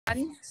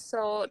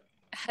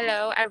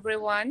Hello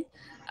everyone.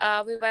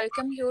 We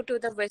welcome you to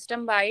the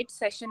Wisdom Bite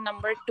session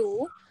number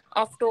 2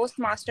 of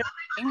Toastmaster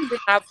Meeting. We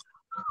have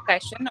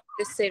session of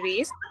this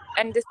series,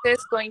 and this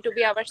is going to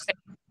be our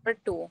session number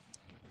 2.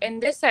 In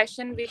this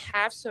session, we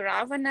have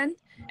Surav Anand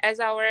as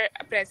our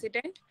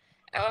president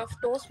of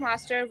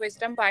Toastmaster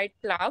Wisdom Bite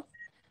Club.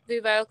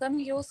 We welcome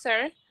you,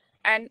 sir.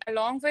 And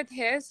along with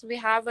his, we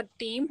have a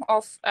team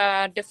of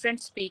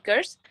different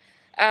speakers.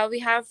 We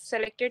have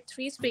selected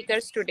 3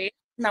 speakers today.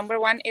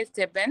 Number 1 is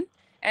Dibin,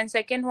 and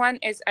second one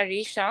is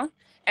Arisha,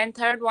 and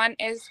third one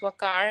is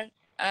Vakar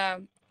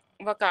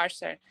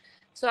sir.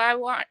 So I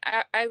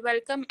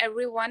welcome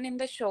everyone in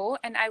the show,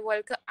 and I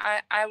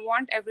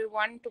want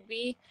everyone to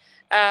be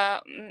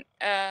uh, mm,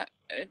 uh, uh,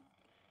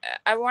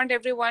 I want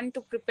everyone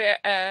to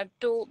prepare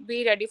to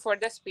be ready for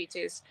the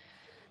speeches.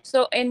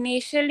 So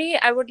initially,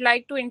 I would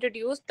like to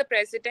introduce the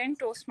president,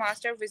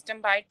 Toastmaster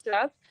Wisdom Bite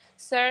Club,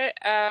 Sir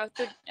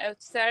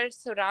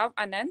Surav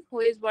Anand,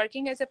 who is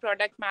working as a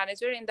product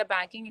manager in the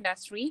banking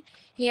industry.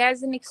 He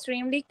has an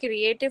extremely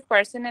creative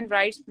person and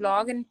writes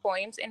blog and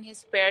poems in his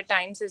spare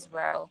times as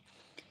well.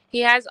 He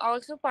has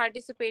also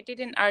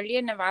participated in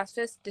earlier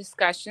Navas's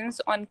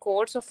discussions on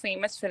quotes of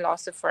famous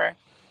philosopher.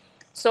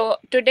 So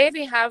today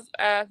we have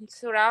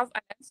Surav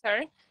Anand,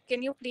 sir.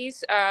 Can you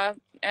please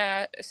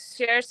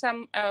share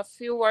some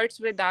few words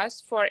with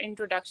us for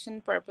introduction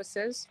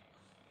purposes?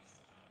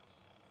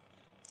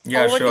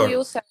 Yeah, Over to sure.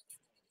 you, sir.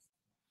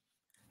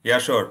 Yeah,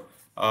 sure.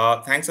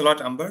 Thanks a lot,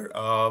 Amber.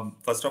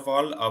 First of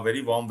all, a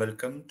very warm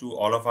welcome to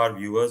all of our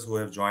viewers who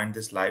have joined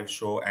this live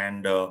show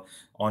and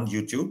on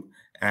YouTube.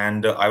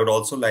 And I would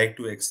also like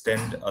to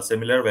extend a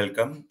similar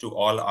welcome to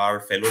all our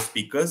fellow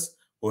speakers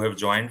who have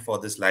joined for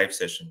this live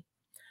session.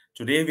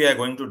 Today, we are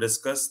going to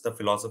discuss the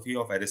philosophy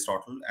of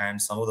Aristotle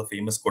and some of the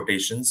famous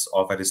quotations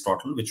of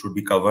Aristotle, which would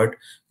be covered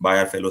by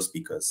our fellow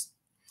speakers.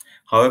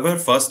 However,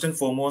 first and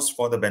foremost,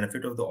 for the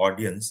benefit of the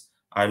audience,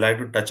 I'd like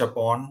to touch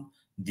upon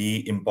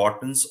the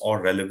importance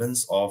or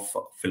relevance of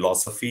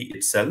philosophy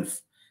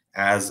itself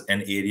as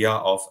an area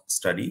of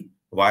study,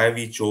 why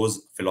we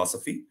chose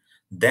philosophy.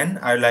 Then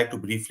I'd like to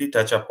briefly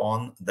touch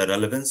upon the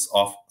relevance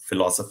of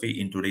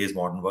philosophy in today's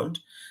modern world.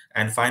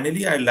 And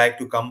finally, I'd like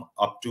to come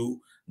up to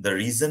the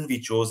reason we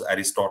chose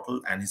Aristotle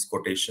and his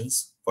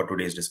quotations for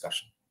today's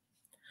discussion.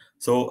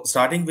 So,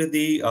 starting with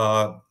the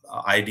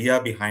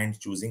idea behind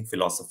choosing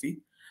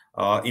philosophy,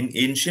 in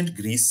ancient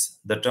Greece,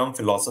 the term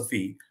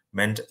philosophy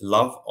meant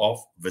love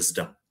of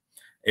wisdom.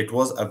 It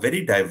was a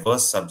very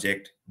diverse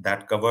subject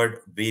that covered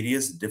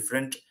various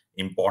different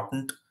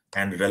important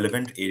and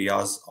relevant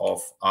areas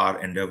of our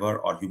endeavor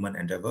or human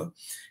endeavor,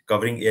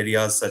 covering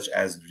areas such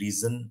as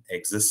reason,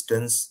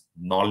 existence,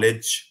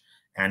 knowledge,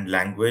 and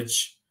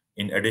language,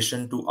 in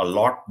addition to a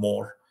lot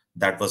more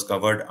that was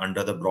covered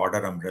under the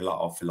broader umbrella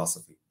of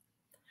philosophy.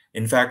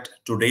 In fact,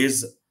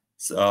 today's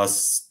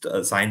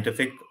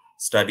scientific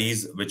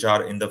studies, which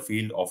are in the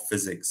field of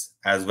physics,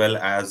 as well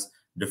as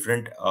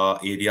different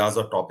areas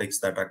or topics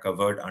that are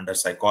covered under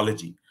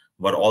psychology,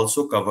 were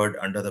also covered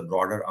under the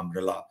broader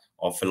umbrella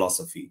of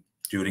philosophy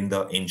during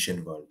the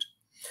ancient world.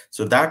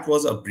 So that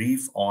was a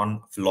brief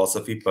on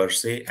philosophy per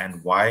se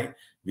and why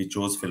we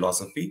chose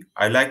philosophy.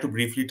 I'd like to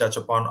briefly touch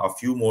upon a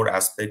few more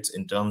aspects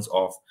in terms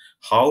of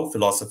how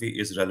philosophy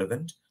is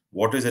relevant,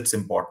 what is its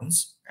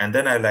importance, and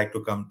then I'd like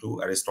to come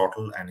to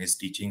Aristotle and his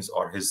teachings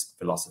or his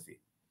philosophy.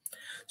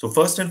 So,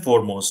 first and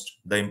foremost,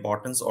 the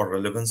importance or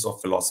relevance of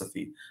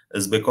philosophy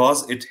is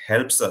because it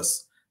helps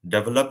us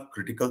develop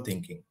critical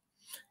thinking.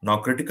 Now,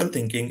 critical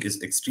thinking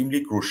is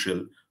extremely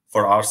crucial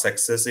for our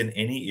success in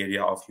any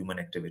area of human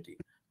activity,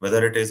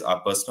 whether it is our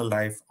personal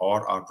life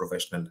or our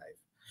professional life.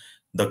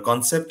 The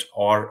concept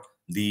or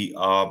the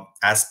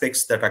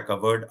aspects that are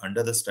covered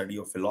under the study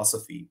of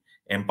philosophy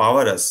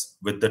empower us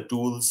with the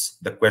tools,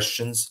 the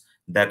questions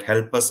that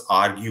help us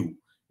argue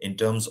in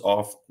terms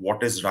of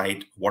what is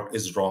right, what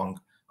is wrong,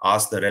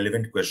 ask the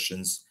relevant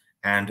questions,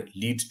 and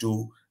lead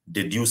to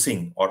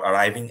deducing or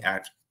arriving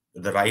at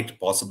the right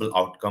possible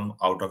outcome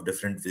out of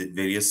different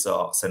various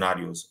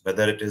scenarios,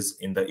 whether it is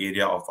in the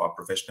area of our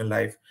professional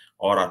life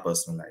or our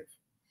personal life.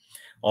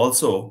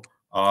 Also,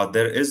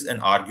 there is an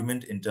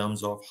argument in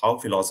terms of how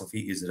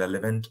philosophy is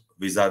relevant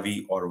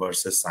vis-a-vis or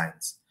versus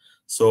science.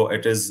 So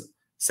it is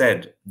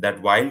said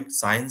that while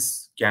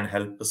science can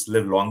help us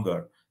live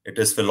longer, it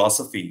is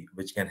philosophy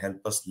which can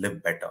help us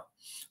live better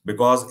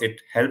because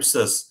it helps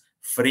us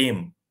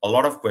frame a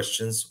lot of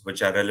questions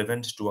which are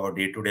relevant to our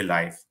day-to-day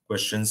life,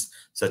 questions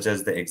such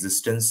as the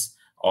existence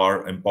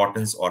or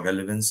importance or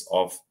relevance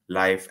of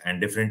life and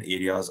different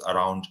areas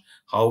around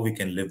how we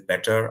can live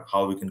better,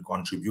 how we can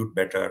contribute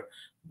better,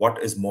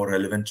 what is more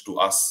relevant to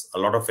us, a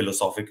lot of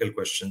philosophical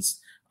questions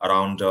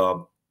around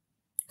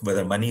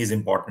whether money is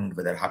important,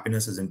 whether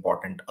happiness is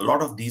important. A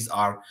lot of these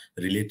are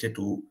related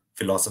to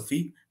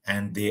philosophy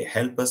and they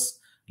help us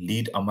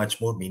lead a much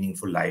more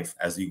meaningful life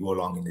as we go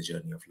along in the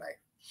journey of life.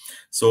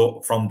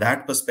 So from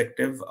that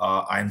perspective,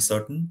 I'm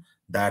certain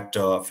that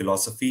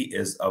philosophy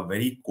is a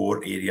very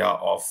core area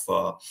of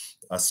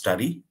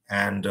study,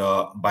 and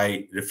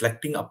by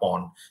reflecting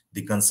upon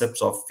the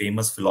concepts of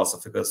famous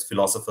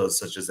philosophers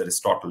such as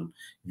Aristotle,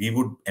 we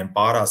would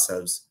empower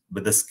ourselves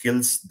with the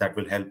skills that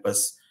will help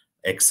us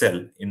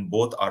excel in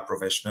both our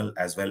professional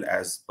as well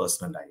as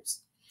personal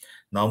lives.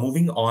 Now,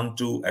 moving on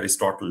to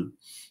Aristotle,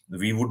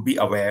 we would be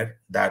aware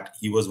that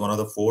he was one of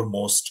the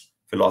foremost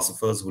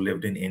philosophers who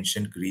lived in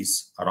ancient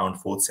Greece around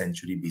 4th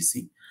century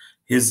BC.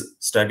 His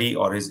study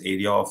or his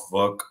area of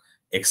work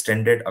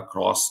extended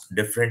across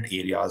different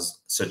areas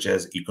such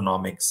as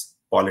economics,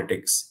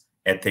 politics,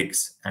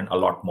 ethics, and a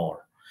lot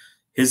more.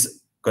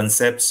 His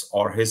concepts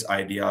or his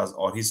ideas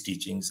or his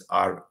teachings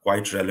are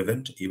quite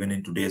relevant even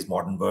in today's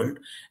modern world,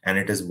 and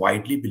it is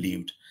widely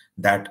believed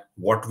that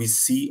what we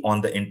see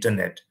on the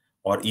internet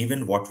or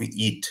even what we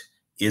eat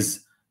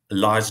is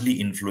largely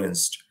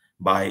influenced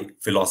by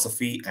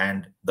philosophy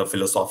and the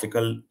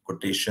philosophical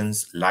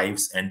quotations,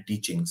 lives, and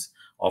teachings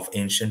of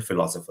ancient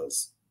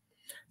philosophers.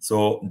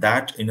 So,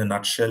 that in a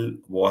nutshell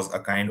was a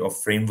kind of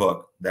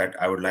framework that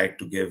I would like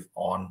to give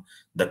on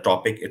the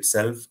topic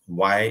itself,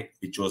 why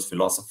we chose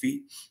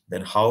philosophy,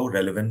 then how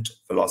relevant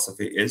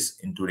philosophy is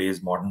in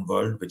today's modern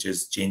world, which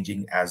is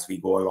changing as we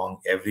go along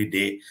every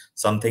day,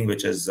 something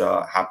which is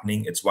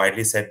happening. It's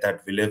widely said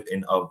that we live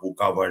in a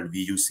VUCA world,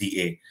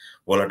 VUCA,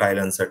 volatile,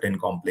 uncertain,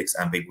 complex,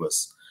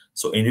 ambiguous.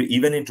 So,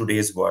 even in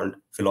today's world,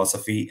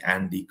 philosophy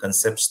and the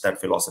concepts that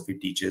philosophy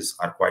teaches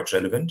are quite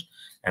relevant.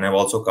 And I've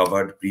also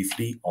covered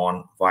briefly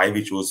on why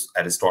we chose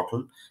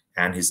Aristotle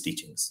and his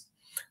teachings.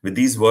 With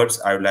these words,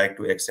 I would like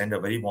to extend a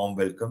very warm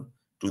welcome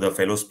to the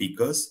fellow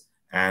speakers,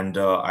 and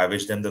I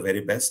wish them the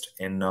very best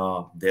in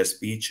their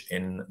speech,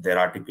 in their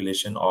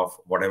articulation of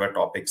whatever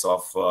topics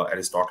of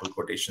Aristotle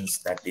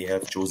quotations that they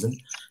have chosen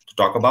to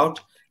talk about.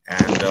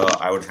 And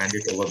I would hand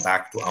it over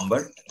back to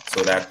Amber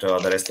so that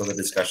the rest of the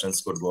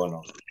discussions could go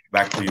along.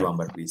 Back to you,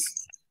 Amber,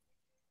 please.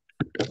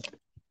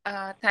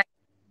 Thank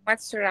you so much,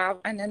 Sarav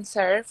and then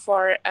Sir,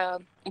 for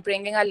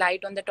bringing a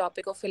light on the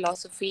topic of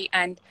philosophy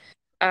and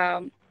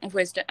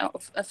wisdom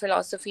of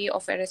philosophy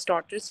of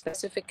Aristotle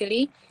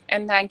specifically.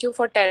 And thank you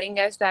for telling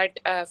us that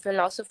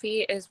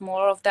philosophy is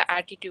more of the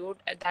attitude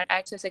that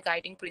acts as a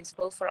guiding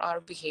principle for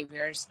our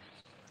behaviors.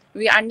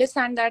 We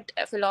understand that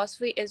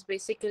philosophy is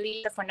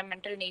basically the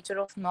fundamental nature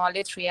of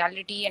knowledge,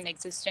 reality, and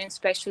existence,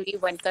 especially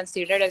when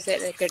considered as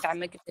an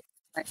academic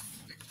discipline.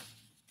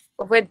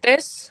 With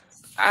this,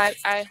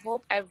 I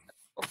hope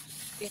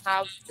we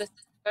have the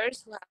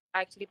speakers who have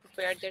actually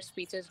prepared their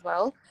speeches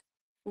well.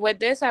 With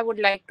this, I would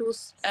like to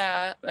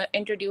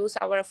introduce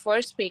our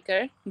first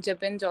speaker,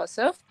 Jabin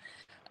Joseph.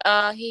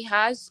 He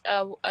has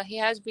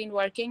been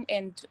working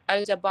in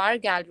Al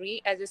Jabbar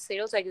Gallery as a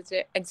sales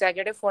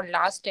executive for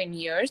last 10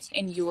 years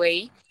in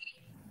UAE.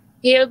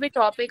 He'll be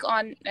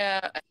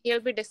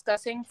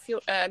discussing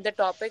the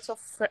topics of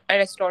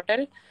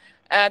Aristotle.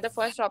 The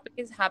first topic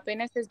is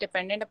happiness is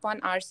dependent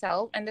upon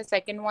ourselves, and the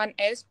second one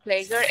is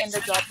pleasure in the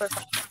job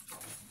profession.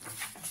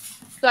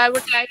 So I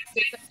would like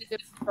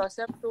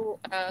Joseph to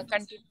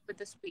continue with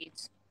the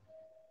speech.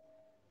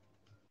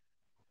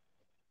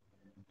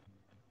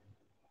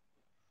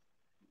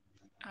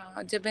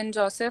 Jabin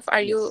Joseph,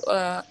 are you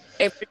Yes.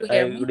 able to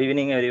hear me? Good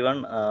evening,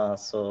 everyone.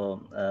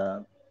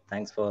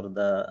 Thanks for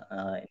the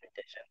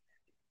invitation.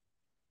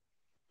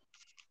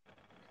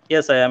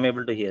 Yes, I am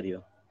able to hear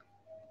you.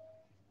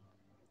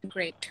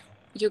 Great.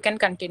 You can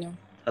continue.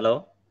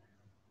 Hello?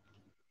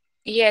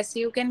 Yes,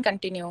 you can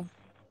continue.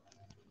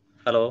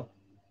 Hello?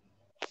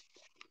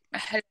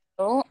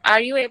 Hello. Are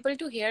you able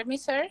to hear me,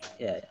 sir?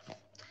 Yeah, yeah.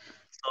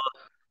 So,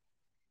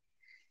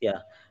 yeah,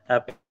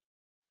 happiness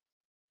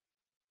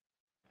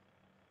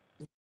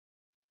is dependent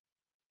upon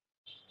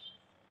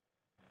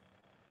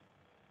ourselves.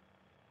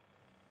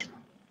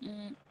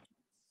 Mm,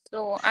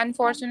 So,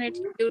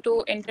 unfortunately, due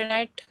to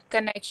internet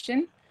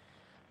connection,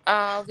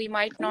 we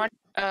might not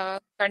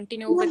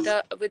continue with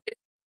the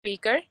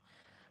speaker.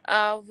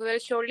 We will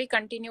surely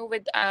continue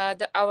with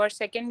our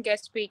second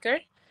guest speaker.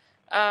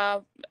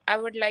 I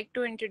would like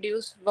to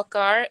introduce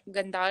Vakar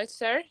Gandal,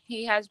 sir.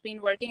 He has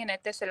been working in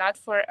Etisalat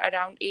for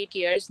around 8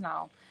 years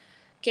now.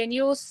 Can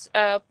you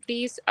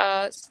please,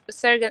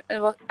 sir,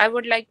 I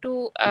would like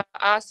to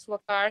ask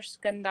Vakar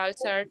Gandal,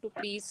 sir, to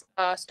please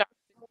start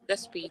the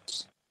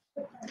speech.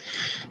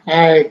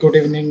 Hi, good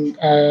evening.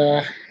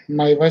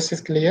 My voice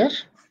is clear.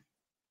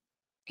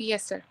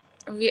 Yes, sir.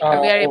 We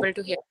are Oh, able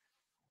to hear.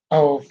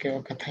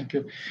 okay, thank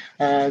you.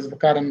 As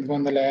Karan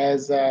Gondal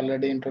as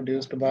already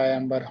introduced by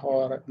Amber,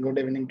 or good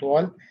evening to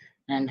all,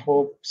 and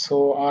hope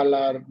so all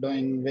are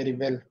doing very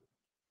well.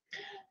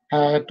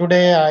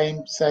 Today I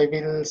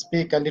will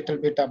speak a little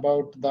bit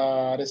about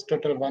the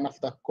Aristotle. One of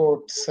the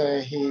quotes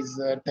he's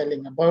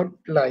telling about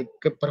like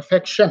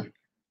perfection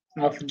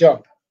of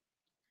job.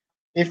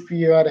 If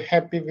you are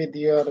happy with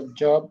your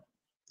job,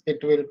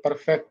 it will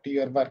perfect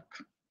your work.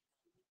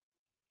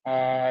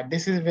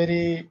 This is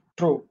very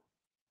true.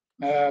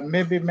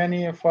 Maybe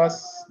many of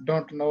us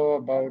don't know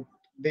about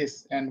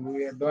this, and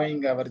we are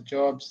doing our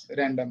jobs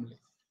randomly,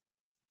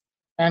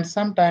 and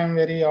sometimes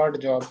very odd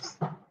jobs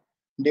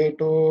due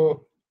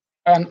to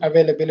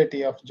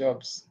unavailability of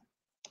jobs.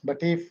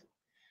 But if,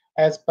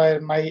 as per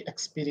my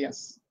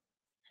experience,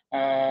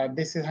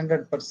 this is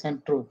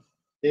 100% true.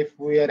 If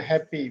we are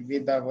happy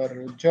with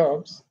our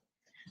jobs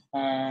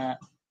uh,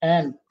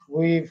 and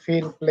we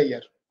feel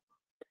player,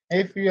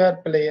 if you are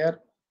player,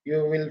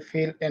 you will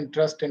feel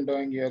interest in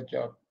doing your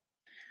job.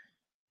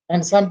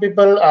 And some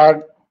people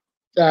are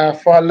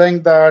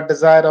following the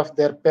desire of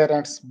their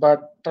parents,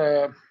 but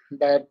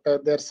that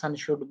their son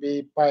should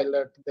be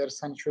pilot, their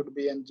son should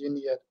be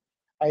engineer.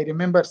 I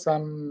remember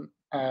some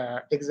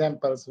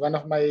examples. One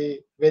of my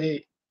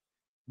very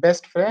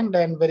best friend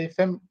and very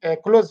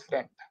close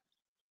friend,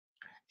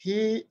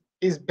 he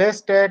is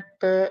best at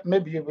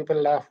maybe you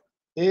people laugh.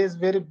 He is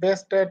very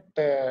best at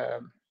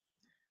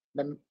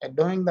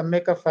doing the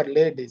makeup for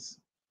ladies,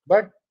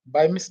 but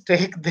by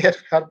mistake, their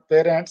her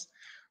parents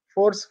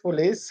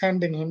forcefully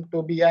sending him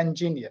to be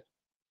engineer,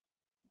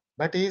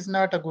 but he is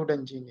not a good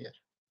engineer.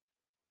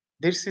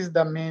 This is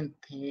the main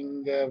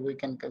thing we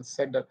can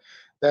consider,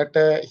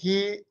 that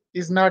he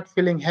is not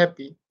feeling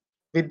happy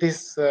with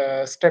this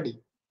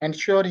study, and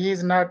sure he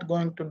is not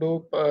going to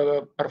do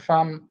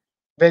perform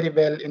very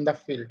well in the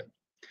field,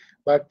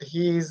 but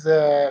he is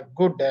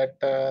good at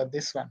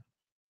this one,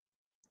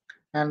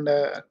 and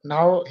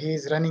now he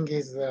is running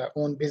his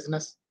own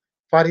business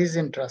for his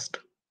interest.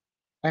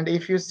 And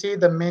if you see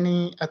the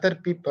many other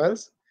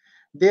peoples,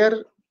 they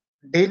are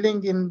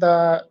dealing in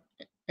the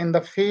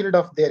field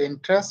of their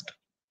interest,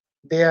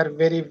 they are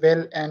very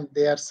well and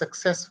they are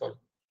successful.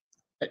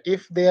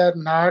 If they are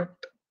not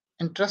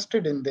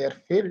interested in their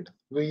field,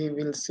 we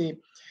will see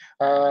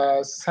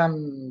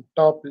some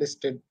top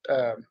listed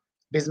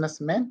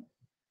businessmen.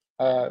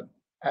 uh,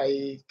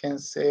 I can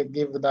say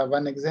give the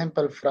one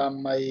example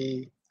from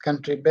my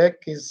country back.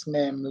 His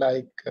name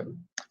like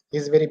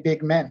he's very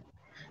big man,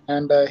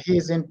 and he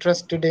is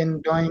interested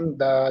in doing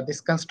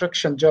this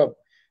construction job.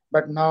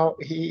 But now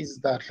he is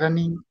the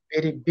running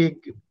very big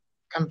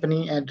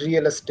company and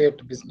real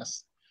estate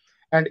business,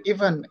 and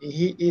even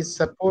he is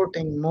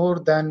supporting more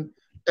than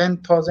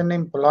 10,000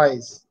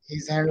 employees.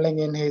 He's handling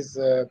in his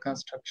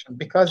construction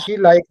because he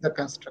likes the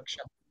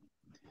construction.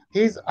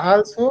 He's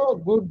also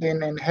good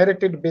in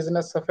inherited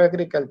business of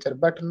agriculture,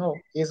 but no,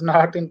 he's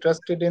not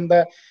interested in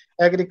the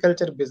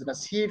agriculture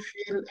business. He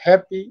feel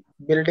happy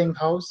building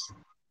house,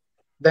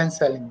 then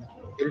selling them,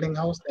 building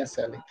house, then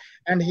selling,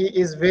 and he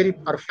is very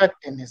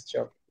perfect in his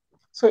job.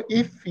 So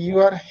if you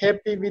are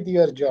happy with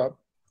your job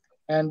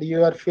and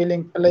you are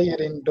feeling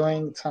pleasure in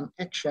doing some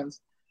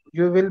actions,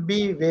 you will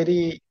be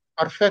very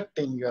perfect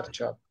in your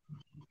job.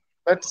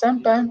 But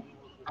sometimes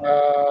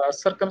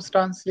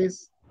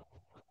circumstances,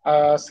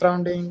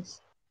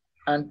 surroundings,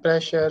 and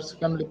pressures,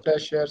 family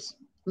pressures,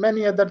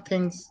 many other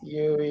things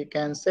we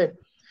can say.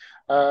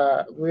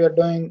 We are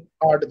doing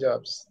odd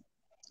jobs,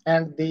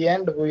 and the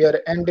end we are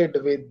ended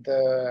with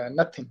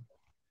nothing.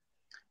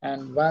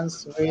 And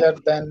once we are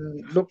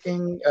then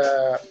looking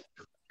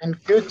in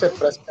future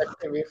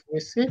perspective, if we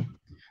see,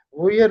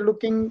 we are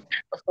looking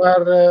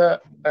for.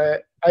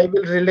 I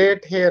will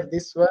relate here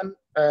this one.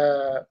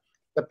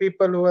 The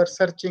people who are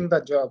searching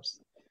the jobs.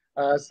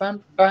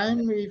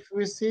 Sometime if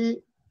we see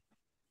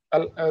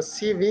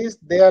CVs,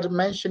 they are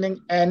mentioning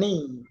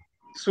any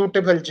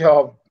suitable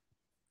job.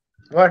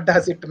 What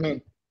does it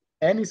mean?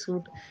 Any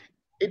suit?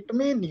 It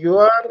means you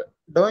are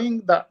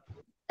doing the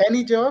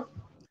any job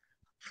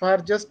for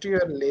just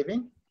your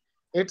living.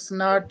 It's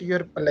not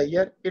your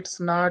player. It's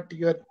not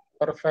your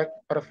perfect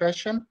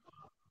profession,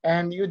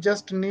 and you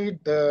just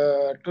need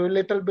to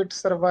little bit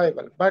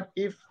survival. But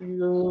if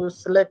you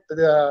select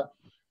the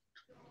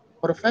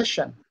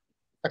profession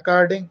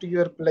according to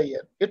your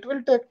player, it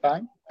will take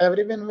time.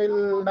 Everyone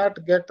will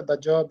not get the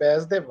job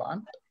as they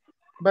want.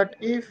 But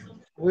if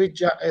we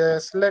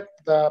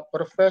select the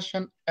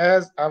profession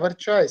as our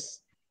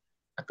choice,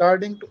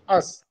 according to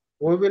us,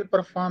 we will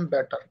perform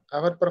better.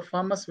 Our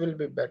performance will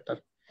be better,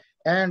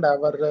 and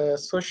our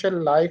social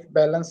life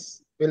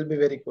balance will be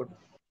very good.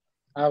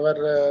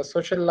 Our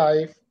social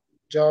life,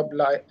 job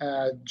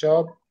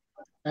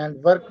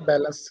and work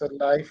balance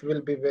life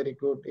will be very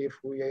good if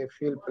we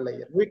feel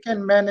player. We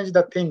can manage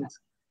the things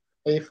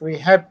if we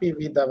happy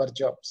with our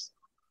jobs.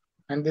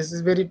 And this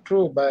is very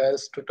true by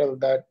Aristotle,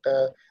 that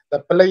the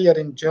player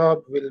in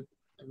job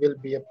will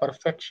be a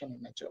perfection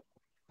in a job,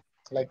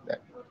 like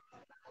that.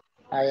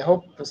 I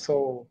hope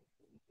so.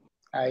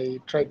 I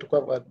try to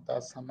cover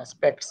some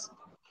aspects.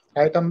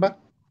 Right, Amba?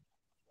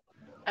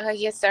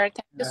 Yes, sir.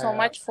 Thank you so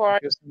much Thank for.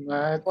 you so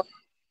much.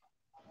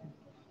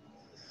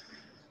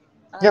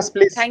 Uh, Yes,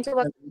 please. thank you,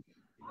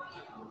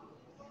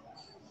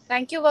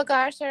 thank you,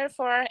 Vakar, sir,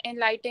 for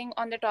enlightening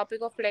on the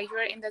topic of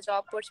pleasure in the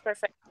job puts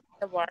perfection in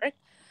the work,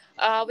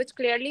 which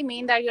clearly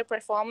mean that your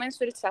performance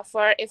will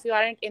suffer if you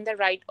aren't in the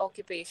right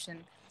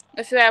occupation.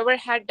 If you ever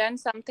had done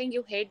something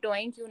you hate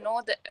doing, you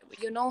know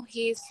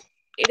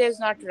it is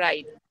not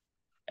right.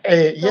 So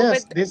Yes,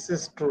 with this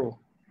is true.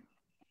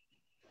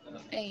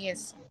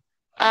 yes,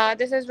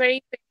 this is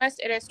very famous.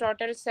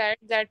 Aristotle said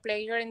that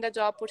pleasure in the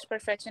job puts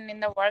perfection in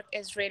the work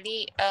is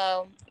really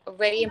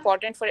very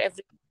important for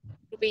everyone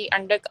to be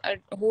under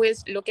who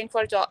is looking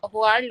for job,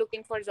 who are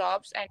looking for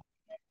jobs, and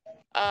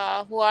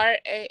who are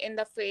in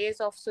the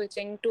phase of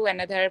switching to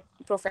another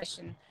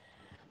profession.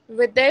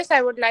 With this,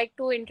 I would like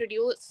to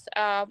introduce.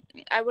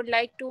 I would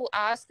like to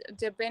ask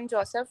Jibin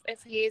Joseph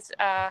if he's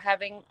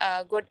having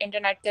a good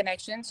internet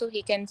connection, so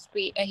he can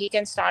speak. He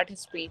can start his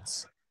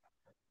speech.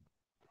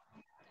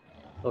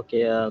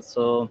 Okay,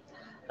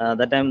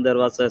 that time there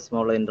was a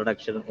small internet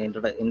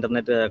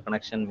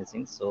connection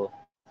missing. So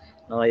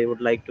now I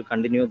would like to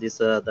continue this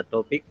the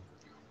topic.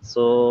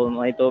 So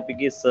my topic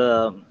is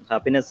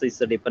happiness is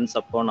depends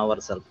upon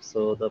ourselves.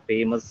 So the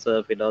famous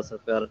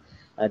philosopher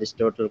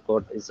Aristotle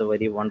quote is a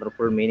very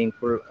wonderful,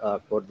 meaningful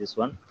quote. This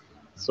one.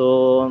 So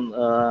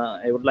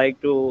I would like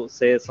to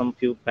say some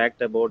few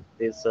fact about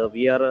this.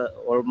 We are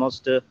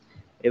almost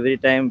every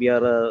time we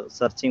are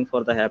searching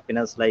for the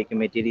happiness like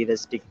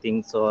materialistic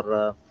things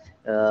or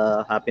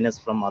happiness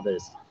from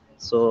others.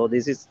 So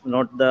this is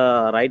not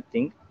the right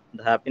thing.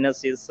 The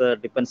happiness is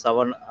depends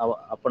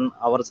upon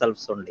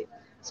ourselves only.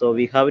 So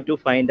we have to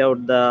find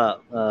out the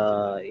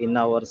in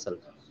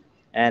ourselves.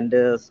 And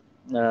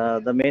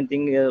the main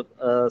thing,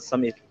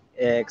 some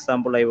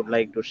example I would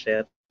like to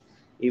share.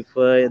 If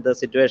the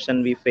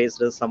situation we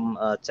faced some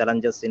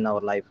challenges in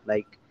our life,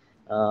 like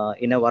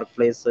in a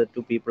workplace,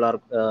 two people are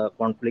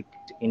conflict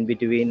in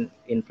between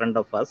in front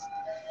of us.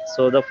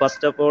 So the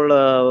first of all,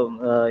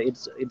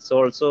 it's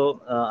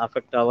also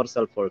affect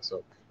ourselves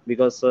also,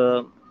 because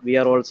we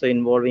are also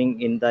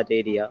involving in that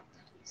area.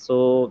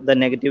 So the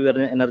negative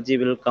energy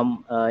will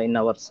come in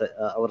our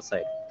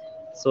side.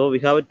 So we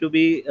have to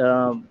be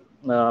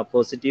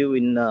positive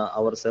in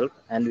ourselves,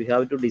 and we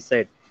have to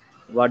decide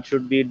what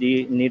should be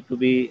need to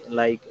be,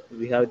 like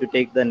we have to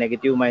take the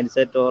negative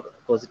mindset or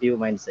positive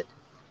mindset.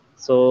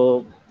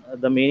 So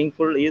the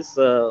meaningful is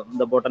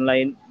bottom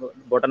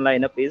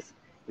line up is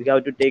we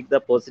have to take the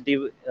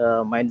positive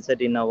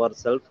mindset in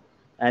ourselves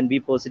and be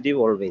positive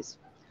always.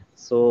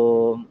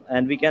 So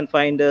and we can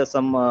find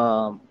some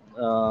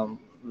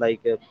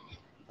like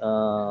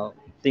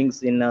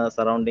things in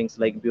surroundings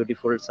like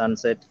beautiful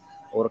sunset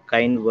or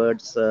kind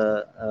words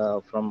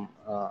from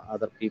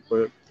other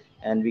people,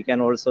 and we can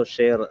also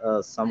share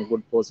some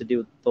good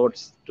positive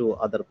thoughts to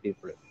other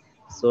people.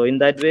 So in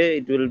that way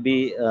it will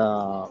be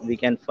we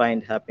can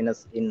find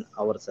happiness in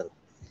ourselves.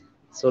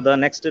 So the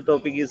next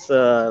topic is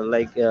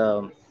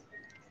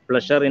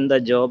pleasure in the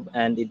job,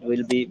 and it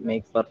will be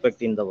make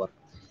perfect in the work.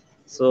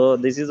 So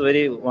this is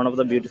very one of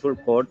the beautiful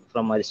quote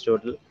from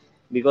Aristotle,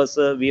 because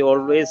we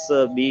always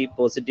be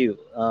positive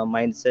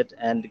mindset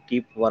and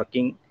keep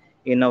working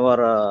in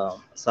our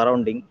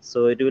surrounding.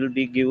 So it will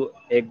be give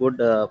a good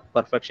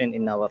perfection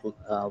in our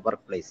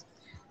workplace.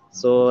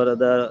 So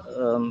the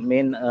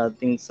main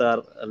things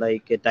are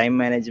like time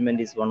management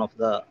is one of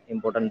the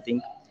important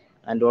thing,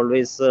 and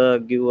always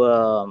give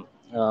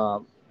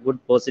good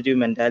positive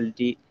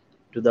mentality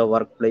to the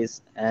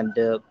workplace, and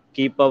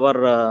keep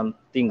our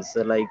things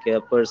like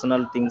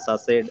personal things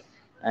aside,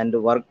 and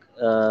work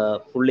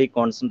fully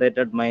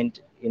concentrated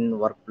mind in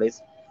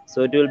workplace.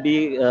 So it will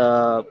be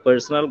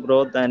personal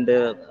growth, and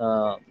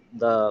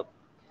the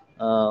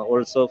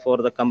also for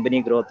the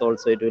company growth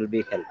also it will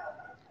be help.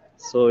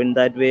 So in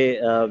that way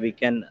we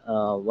can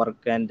work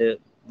and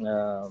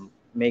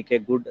make a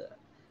good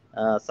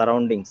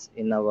surroundings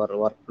in our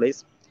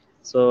workplace.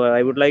 So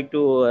I would like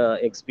to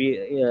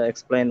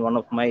explain one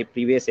of my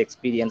previous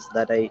experience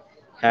that I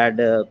had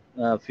a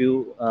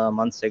few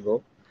months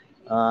ago.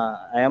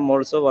 I am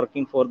also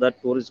working for the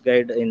tourist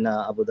guide in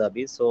Abu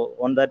Dhabi. So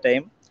on that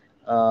time,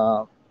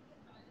 uh,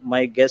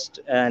 my guest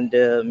and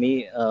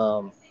me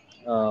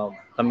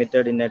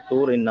committed in a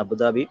tour in Abu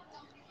Dhabi.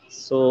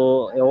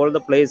 So all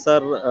the places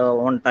are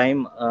on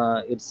time,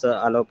 it's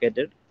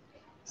allocated.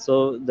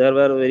 So they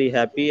were very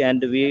happy,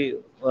 and we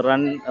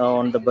run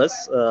on the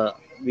bus.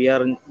 We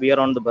are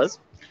on the bus,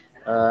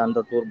 on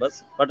the tour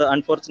bus. But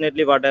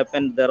unfortunately what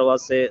happened, there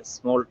was a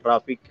small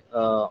traffic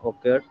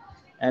occurred,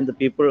 and the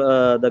people,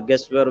 the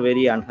guests were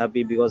very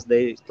unhappy, because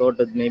they thought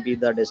that maybe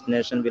the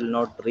destination will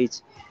not reach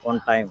on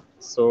time.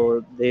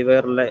 So they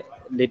were like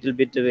little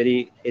bit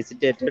very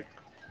hesitated.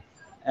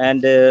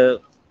 And that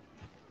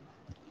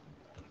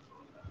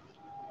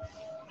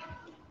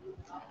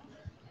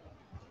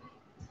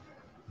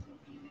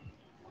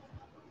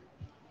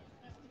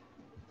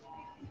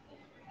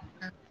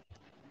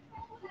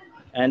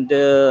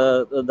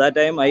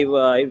time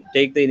I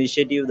take the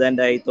initiative,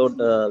 and I thought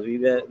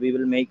we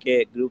will make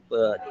a group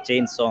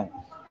chain song.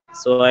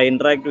 So I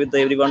interact with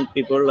everyone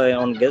people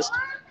on guest.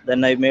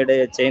 Then I made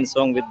a chain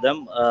song with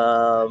them.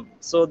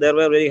 So they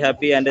were very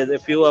happy, and a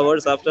few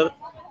hours after,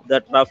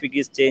 the traffic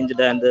is changed,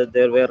 and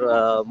there were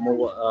uh,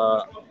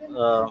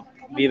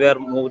 we were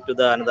moved to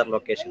the another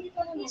location.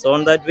 So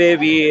on that way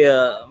we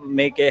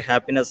make a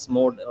happiness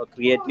mode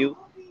creative.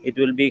 It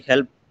will be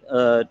help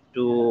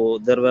to,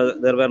 there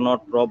were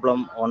not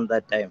problem on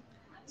that time.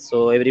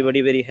 So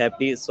everybody very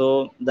happy.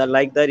 So the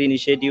like that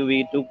initiative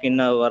we took in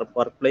our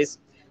workplace.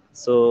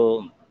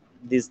 So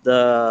this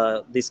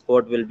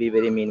quote will be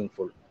very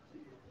meaningful.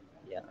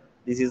 Yeah,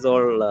 this is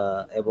all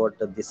about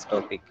this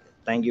topic.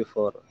 Thank you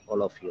for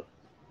all of you.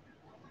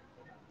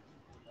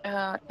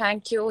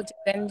 Thank you,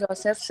 Jitin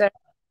Joseph, sir,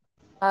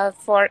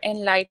 for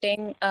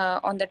enlightening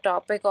on the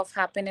topic of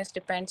happiness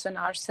depends on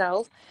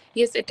ourselves.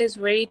 Yes, it is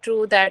very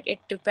true that it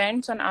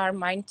depends on our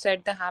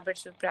mindset, the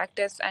habits we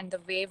practice, and the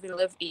way we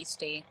live each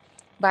day.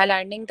 By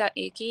learning the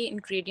key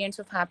ingredients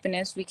of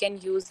happiness, we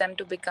can use them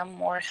to become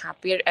more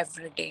happier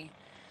every day.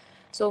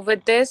 So,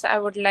 with this, I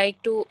would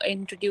like to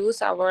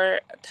introduce our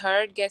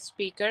third guest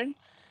speaker,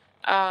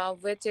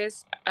 which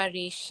is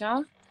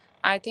Arisha.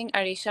 I think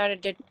Arisha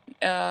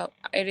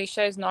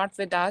is not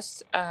with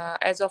us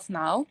as of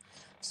now.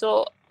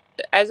 So,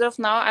 as of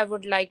now, I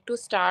would like to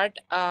start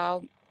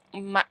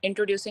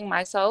introducing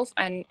myself,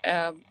 and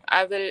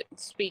I'll be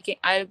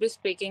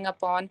speaking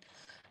upon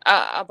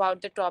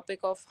about the topic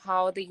of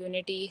how the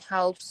unity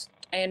helps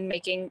in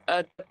making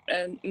the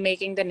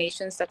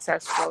nation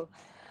successful.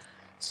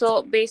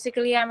 So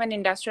basically, I'm an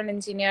industrial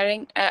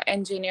engineering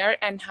engineer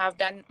and have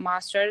done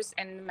masters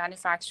in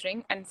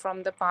manufacturing. And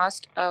from the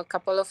past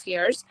couple of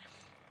years,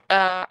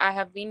 I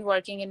have been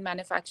working in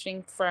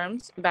manufacturing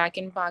firms back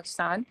in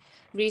Pakistan.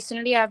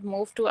 Recently, I've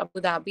moved to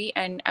Abu Dhabi,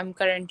 and I'm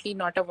currently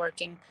not a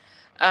working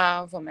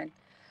woman.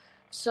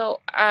 So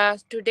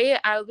today,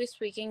 I'll be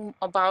speaking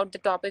about the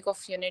topic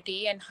of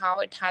unity and how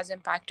it has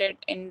impacted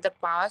in the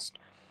past,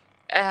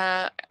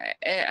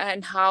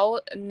 and how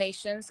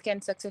nations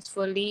can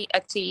successfully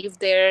achieve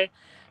their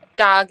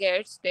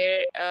targets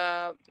with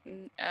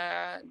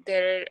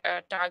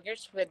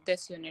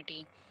this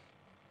unity.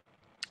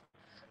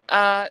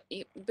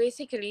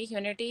 Basically,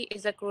 unity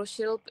is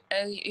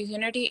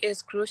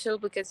crucial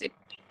because it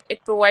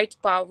provides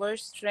power,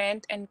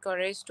 strength, and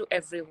courage to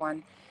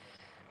everyone.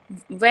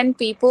 When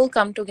people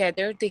come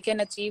together, they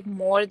can achieve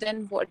more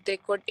than what they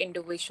could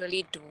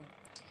individually do.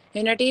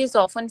 Unity is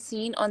often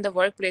seen on the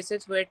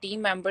workplaces where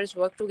team members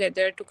work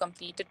together to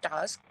complete a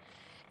task.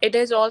 It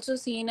is also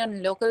seen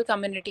in local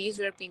communities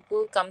where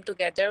people come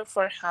together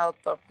for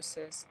help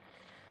purposes.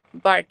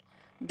 But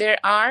there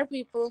are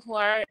nations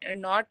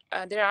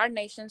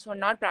who are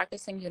not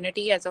practicing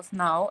unity as of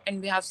now,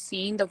 and we have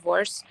seen the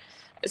worst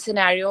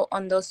scenario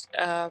on those.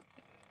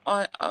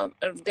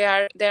 They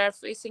are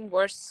facing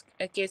worst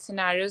case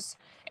scenarios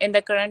in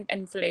the current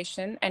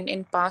inflation and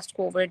in past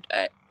COVID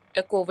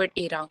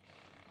era.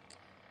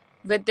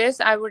 With this,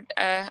 I would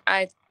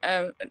I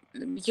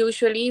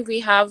usually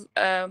we have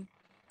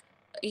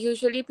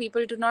usually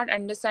people do not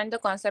understand the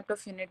concept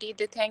of unity.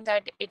 They think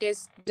that it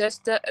is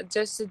just a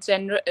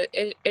general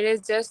it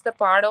is just the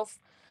part of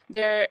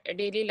their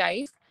daily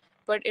life,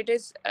 but it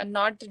is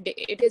not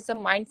it is a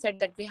mindset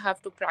that we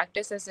have to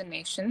practice as a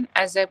nation,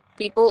 as a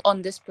people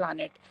on this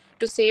planet,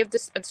 to save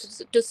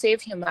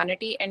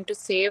humanity and to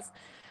save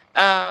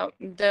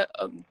the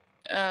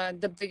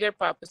bigger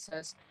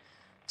purposes.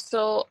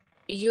 So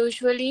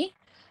usually,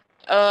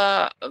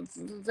 uh,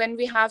 when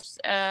we have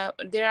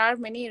there are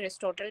many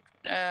Aristotle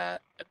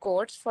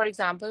quotes, for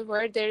example,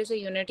 where there is a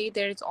unity,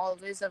 there is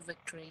always a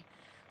victory.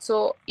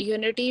 So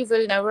unity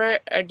will never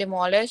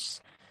demolish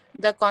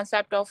the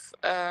concept of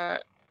a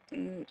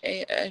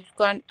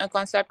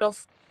concept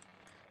of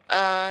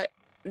uh,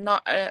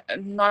 not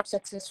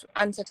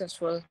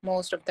unsuccessful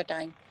most of the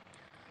time.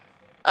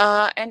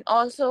 And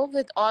also,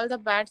 with all the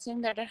bad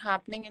things that are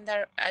happening in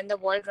the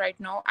world right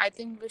now, I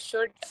think we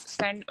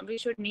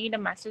should need a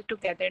message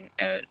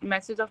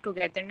of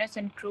togetherness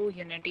and true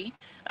unity.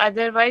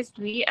 Otherwise,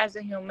 we as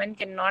a human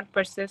cannot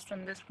persist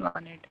on this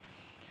planet.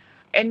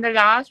 In the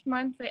last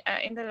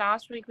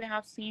week, we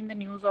have seen the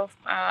news of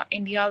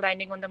India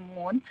landing on the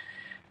moon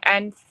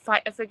and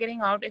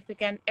figuring out if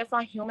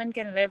a human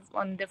can live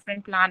on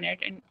different planet,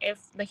 and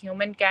if the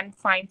human can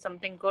find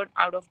something good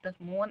out of the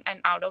moon and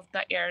out of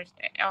the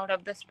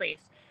space.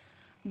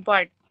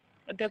 But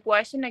the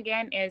question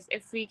again is,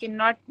 if we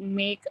cannot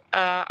make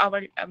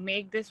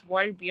this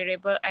world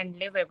bearable and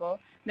livable,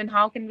 then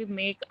how can we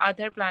make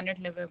other planet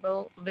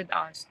livable with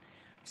us?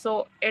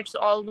 So it's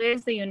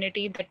always the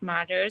unity that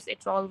matters.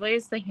 It's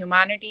always the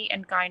humanity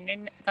and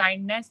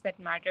kindness that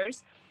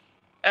matters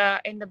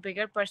in the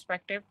bigger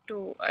perspective,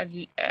 so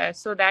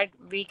that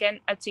we can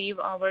achieve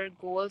our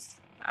goals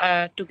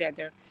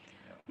together.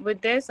 With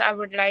this, I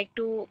would like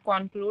to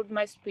conclude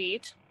my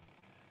speech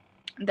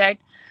that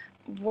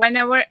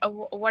whatever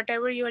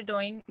you are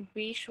doing,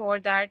 be sure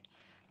that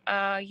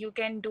you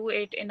can do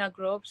it in a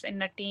groups, in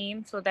a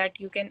team, so that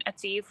you can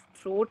achieve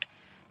fruit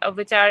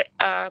which are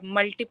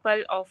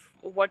multiple of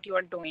what you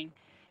are doing.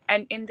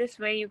 And in this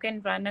way, you can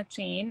run a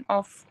chain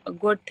of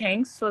good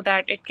things, so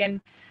that it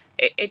can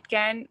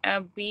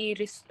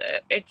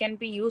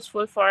be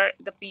useful for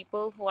the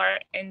people who are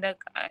in the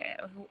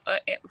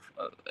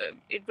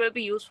it will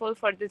be useful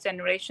for the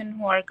generation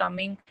who are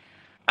coming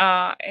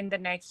in the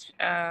next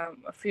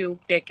few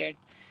decades.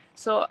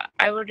 So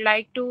I would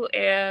like to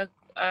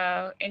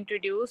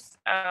introduce.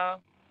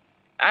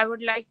 I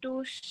would like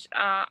to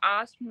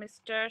ask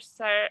Mr.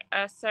 Sir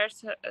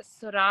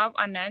Surav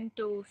Anand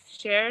to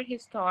share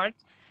his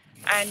thoughts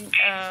and.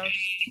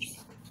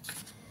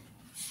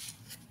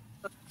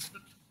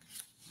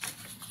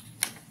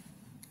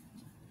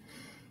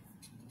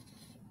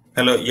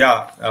 Hello.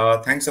 Yeah.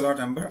 Thanks a lot,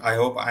 Amber. I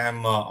hope I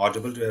am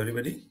audible to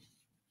everybody.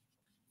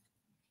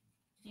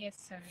 Yes,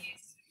 sir.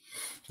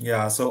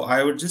 Yeah, so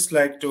I would just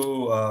like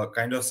to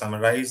kind of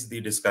summarize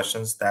the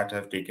discussions that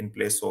have taken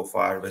place so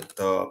far with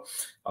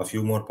a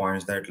few more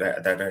points that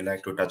I'd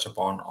like to touch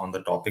upon on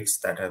the topics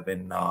that have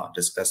been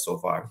discussed so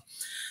far.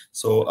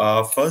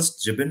 So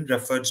first, Jibin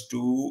referred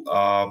to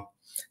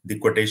the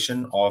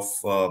quotation of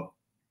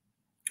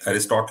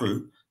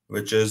Aristotle,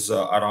 which is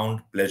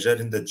around pleasure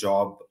in the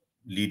job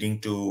leading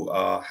to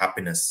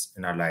happiness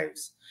in our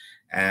lives.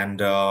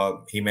 And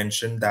he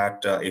mentioned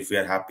that if we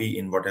are happy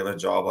in whatever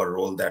job or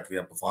role that we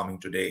are performing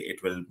today,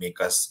 it will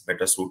make us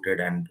better suited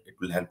and it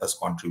will help us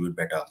contribute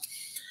better.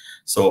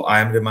 So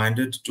I am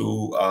reminded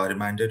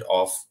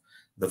of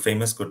the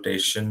famous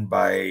quotation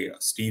by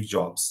Steve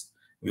Jobs.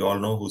 We all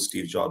know who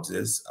Steve Jobs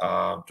is.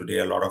 Today,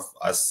 a lot of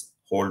us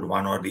hold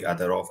one or the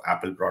other of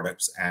Apple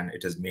products, and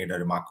it has made a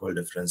remarkable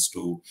difference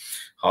to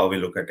how we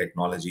look at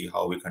technology,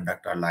 how we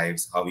conduct our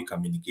lives, how we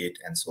communicate,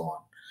 and so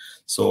on.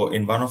 So,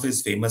 in one of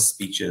his famous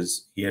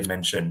speeches, he had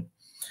mentioned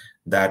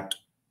that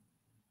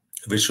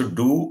we should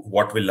do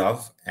what we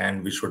love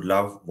and we should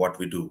love what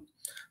we do.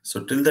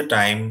 So, till the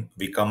time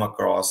we come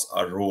across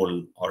a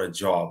role or a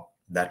job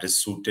that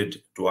is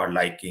suited to our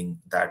liking,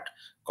 that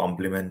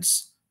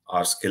complements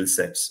our skill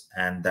sets,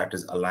 and that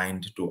is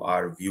aligned to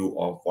our view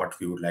of what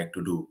we would like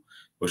to do,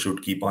 we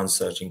should keep on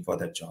searching for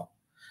that job.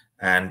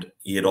 And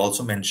he had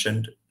also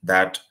mentioned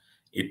that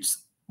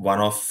it's one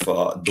of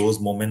those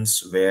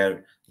moments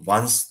where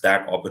once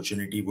that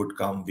opportunity would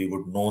come, we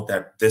would know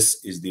that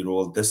this is the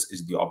role, this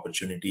is the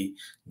opportunity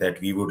that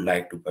we would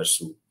like to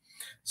pursue.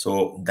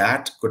 So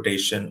that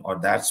quotation or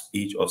that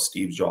speech of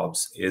Steve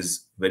Jobs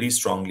is very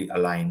strongly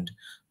aligned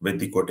with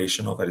the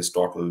quotation of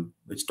Aristotle,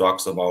 which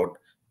talks about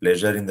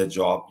pleasure in the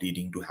job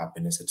leading to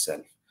happiness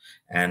itself.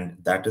 And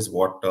that is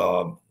what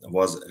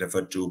was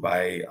referred to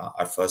by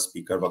our first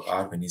speaker,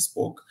 Vakar, when he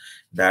spoke,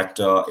 that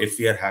if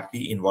we are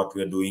happy in what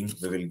we are doing,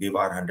 we will give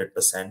our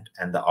 100%,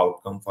 and the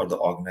outcome for the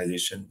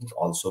organization would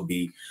also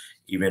be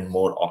even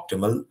more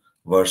optimal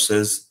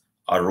versus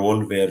a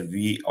role where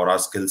we or our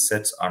skill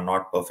sets are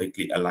not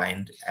perfectly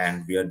aligned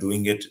and we are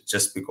doing it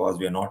just because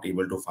we are not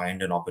able to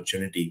find an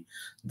opportunity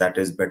that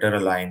is better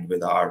aligned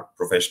with our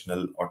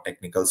professional or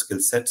technical skill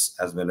sets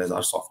as well as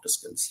our softer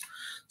skills.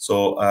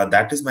 So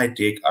that is my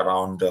take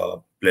around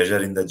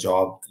pleasure in the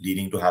job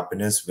leading to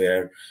happiness,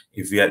 where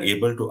if we are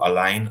able to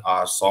align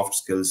our soft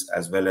skills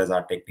as well as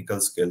our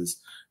technical skills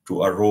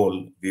to a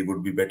role, we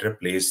would be better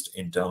placed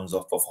in terms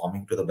of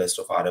performing to the best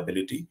of our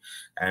ability.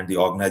 And the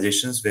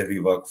organizations where we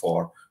work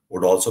for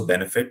would also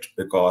benefit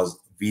because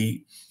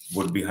we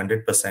would be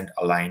 100%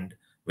 aligned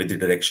with the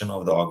direction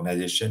of the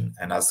organization,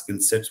 and our skill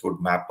sets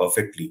would map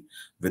perfectly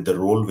with the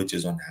role which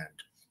is on hand.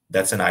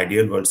 That's an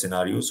ideal world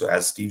scenario. So,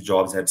 as Steve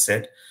Jobs had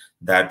said,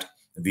 that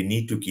we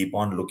need to keep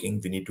on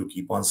looking, we need to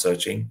keep on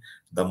searching.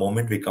 The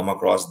moment we come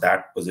across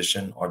that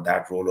position or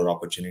that role or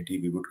opportunity,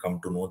 we would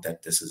come to know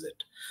that this is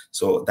it.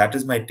 So, that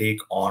is my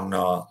take on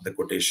the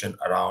quotation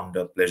around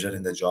pleasure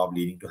in the job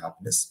leading to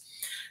happiness.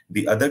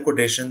 The other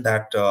quotation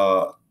that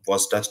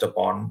was touched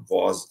upon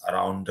was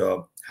around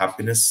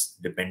happiness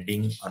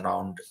depending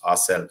around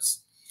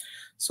ourselves.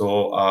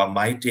 So,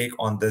 my take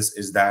on this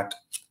is that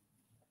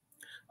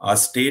a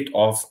state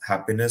of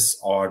happiness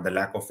or the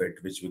lack of it,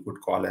 which we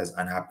could call as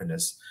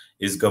unhappiness,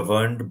 is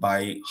governed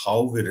by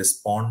how we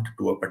respond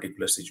to a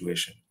particular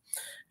situation.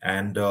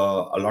 And a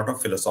lot of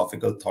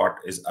philosophical thought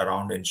is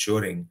around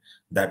ensuring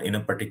that in a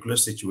particular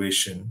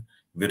situation,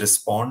 we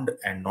respond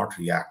and not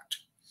react.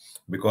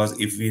 Because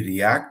if we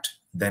react,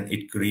 then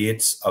it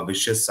creates a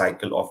vicious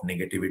cycle of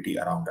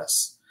negativity around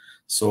us.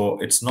 So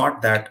it's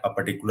not that a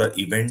particular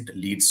event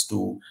leads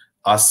to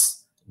us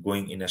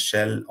going in a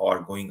shell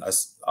or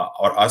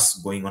us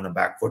going on a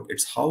back foot.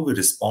 It's how we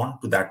respond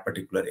to that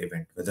particular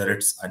event, whether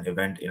it's an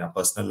event in our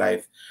personal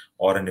life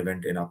or an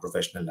event in our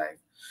professional life.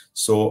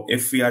 So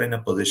if we are in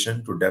a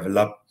position to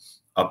develop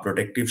a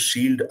protective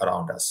shield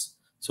around us,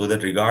 so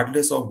that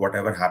regardless of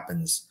whatever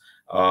happens,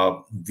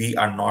 we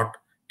are not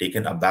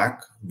taken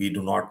aback, we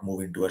do not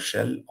move into a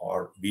shell,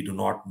 or we do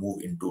not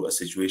move into a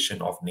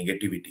situation of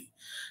negativity.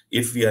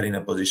 If we are in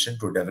a position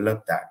to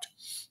develop that,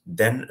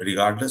 then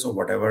regardless of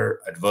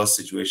whatever adverse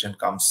situation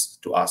comes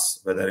to us,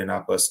 whether in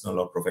our personal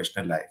or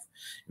professional life,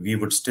 we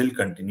would still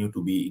continue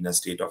to be in a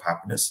state of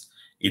happiness.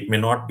 It may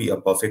not be a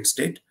perfect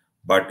state,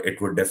 but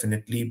it would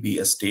definitely be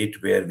a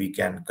state where we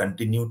can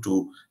continue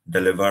to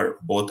deliver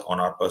both on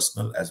our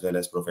personal as well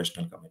as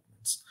professional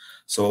commitments.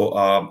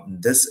 So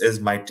this is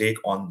my take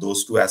on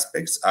those two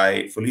aspects.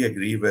 I fully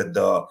agree with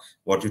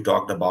what you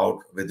talked about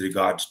with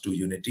regards to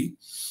unity,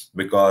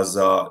 because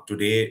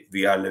today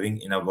we are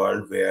living in a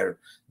world where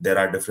there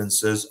are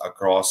differences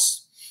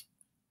across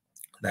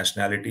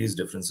nationalities,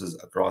 differences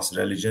across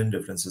religion,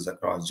 differences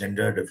across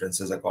gender,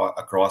 differences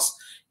across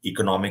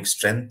economic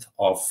strength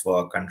of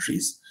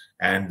countries.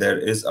 And there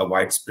is a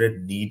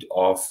widespread need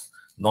of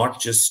not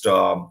just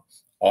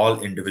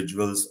all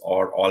individuals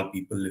or all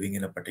people living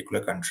in a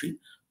particular country,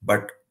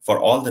 but for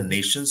all the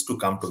nations to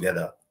come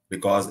together.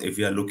 Because if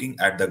we are looking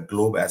at the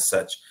globe as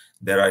such,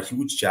 there are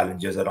huge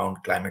challenges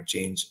around climate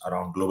change,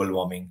 around global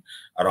warming,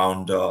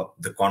 around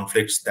the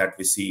conflicts that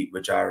we see,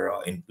 which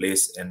are in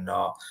place in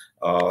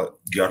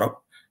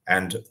Europe.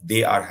 And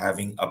they are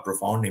having a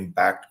profound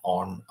impact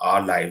on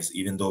our lives,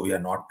 even though we are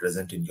not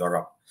present in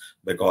Europe,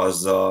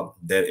 because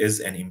there is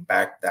an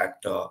impact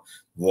that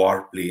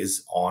war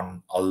plays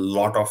on a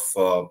lot of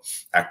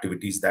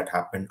activities that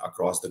happen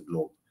across the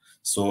globe.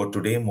 So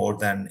today, more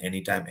than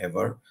any time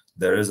ever,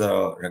 there is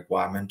a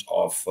requirement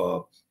of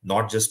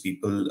not just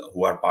people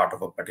who are part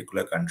of a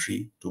particular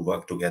country to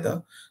work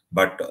together,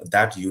 but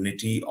that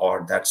unity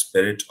or that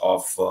spirit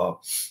of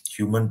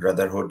human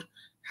brotherhood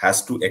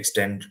has to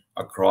extend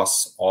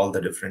across all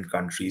the different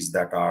countries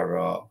that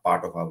are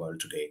part of our world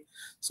today.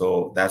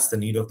 So that's the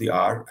need of the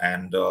hour.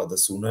 And the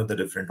sooner the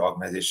different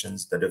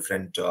organizations, the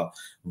different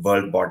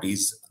world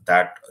bodies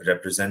that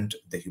represent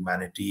the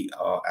humanity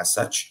as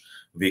such,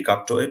 wake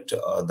up to it,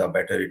 the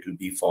better it will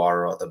be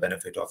for the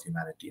benefit of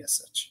humanity as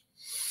such.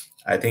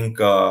 I think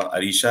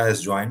Arisha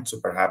has joined, so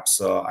perhaps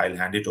I'll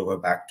hand it over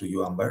back to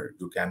you, Amber.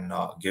 You can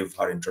give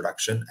her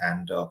introduction,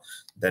 and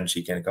then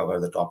she can cover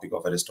the topic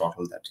of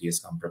Aristotle that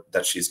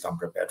she's come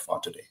prepared for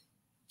today.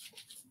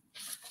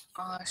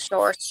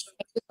 Sure.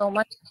 Thank you so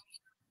much.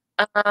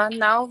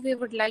 Now we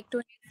would like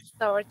to introduce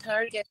our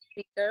third guest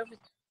speaker.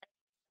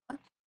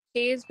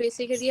 She is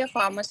basically a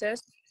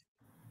pharmacist,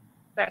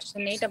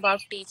 passionate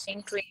about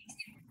teaching.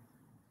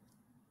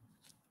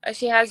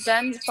 She has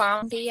done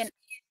PharmD and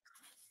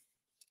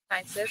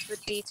sciences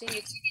with teaching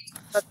experience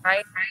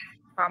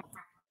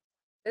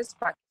Pharmacist,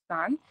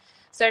 Pakistan.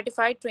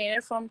 Certified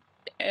trainer from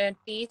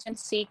Teach and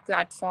Seek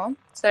platform.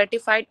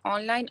 Certified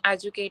online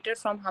educator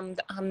from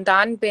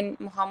Hamdan bin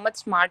Muhammad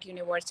Smart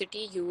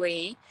University,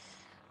 UAE.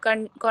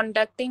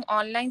 Conducting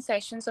online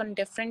sessions on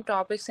different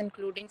topics,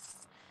 including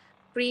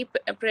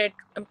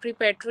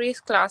preparatory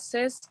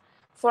classes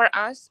for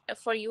us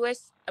for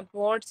US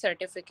board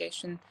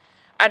certification.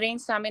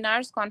 Arrange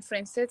seminars,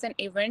 conferences, and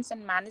events,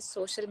 and manage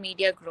social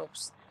media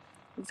groups.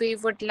 We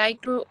would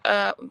like to,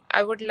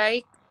 I would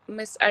like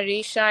Miss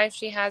Arisha, if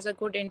she has a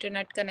good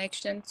internet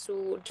connection,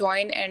 to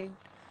join and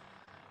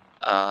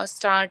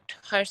start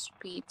her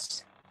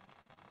speech.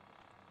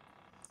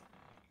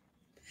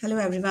 Hello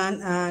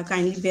everyone,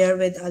 kindly bear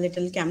with a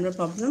little camera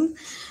problem,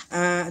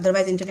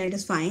 otherwise internet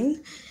is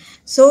fine.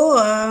 So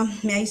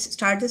may I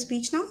start the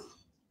speech now?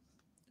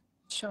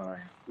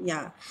 Sure.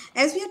 Yeah,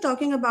 as we are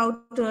talking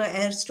about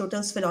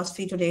Aristotle's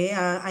philosophy today,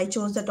 I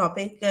chose the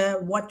topic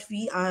what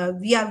we are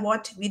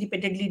what we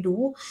repeatedly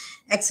do.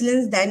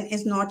 Excellence then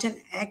is not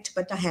an act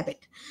but a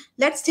habit.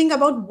 Let's think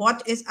about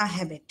what is a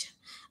habit.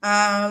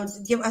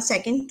 Give a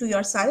second to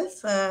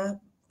yourself.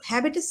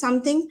 Habit is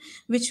something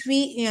which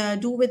we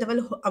do with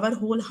our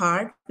whole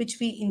heart, which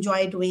we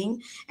enjoy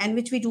doing, and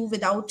which we do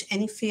without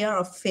any fear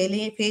of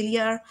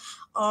failure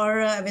or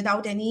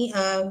without any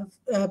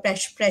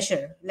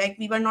pressure. Like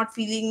we were not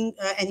feeling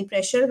any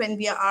pressure when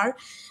we are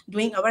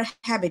doing our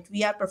habit.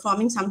 We are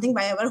performing something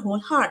by our whole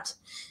heart.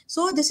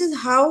 So this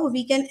is how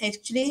we can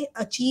actually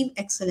achieve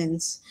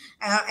excellence.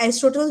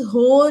 Aristotle's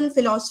whole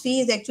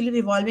philosophy is actually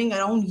revolving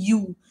around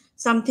you,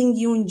 something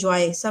you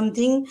enjoy,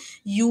 something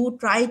you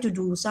try to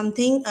do,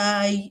 something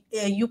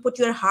you put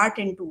your heart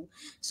into.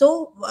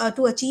 So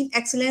to achieve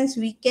excellence,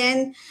 we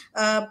can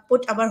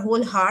put our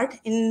whole heart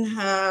in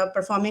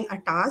performing a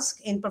task,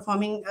 in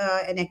performing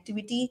an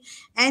activity,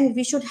 and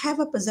we should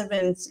have a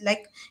perseverance.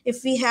 Like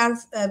if we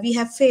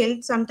have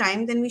failed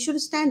sometime, then we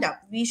should stand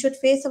up, we should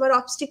face our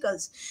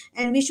obstacles,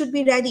 and we should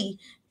be ready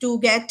to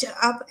get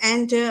up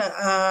and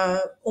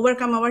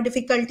overcome our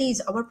difficulties,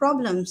 our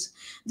problems.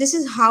 This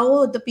is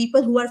how the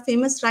people who are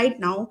famous right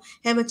now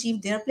have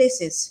achieved their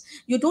places.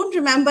 You don't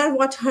remember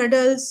what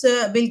hurdles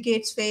Bill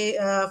Gates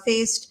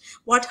faced,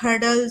 what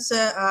hurdles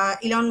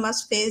Elon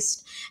Musk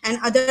faced, and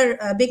other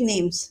big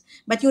names,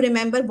 but you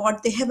remember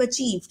what they have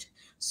achieved.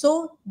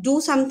 So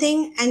do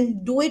something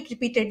and do it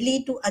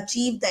repeatedly to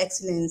achieve the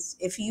excellence.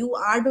 If you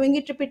are doing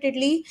it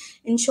repeatedly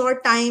in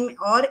short time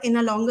or in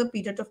a longer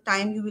period of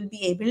time, you will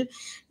be able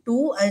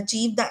to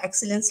achieve the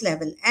excellence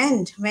level.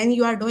 And when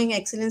you are doing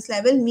excellence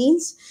level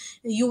means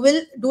you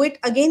will do it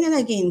again and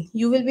again.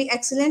 You will be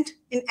excellent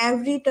in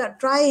every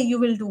try you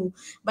will do.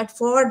 But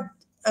for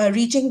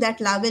reaching that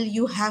level,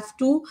 you have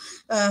to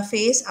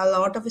face a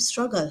lot of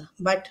struggle.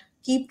 But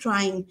keep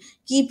trying,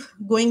 keep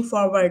going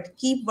forward,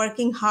 keep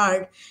working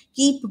hard,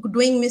 keep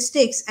doing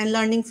mistakes and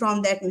learning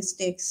from that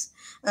mistakes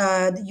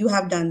you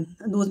have done,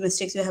 those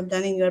mistakes you have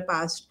done in your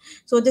past.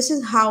 So this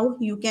is how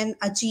you can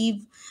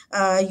achieve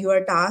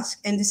your task,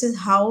 and this is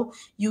how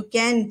you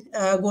can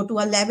go to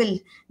a level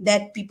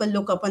that people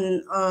look upon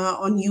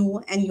on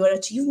you and your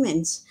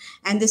achievements.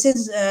 And this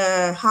is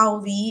how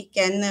we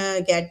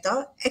can get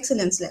the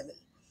excellence level.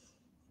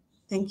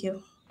 Thank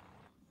you.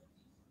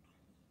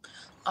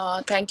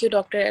 Thank you,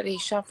 Dr.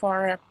 Arisha,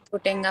 for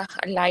putting a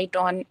light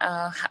on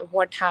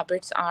what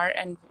habits are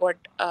and what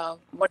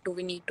do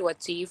we need to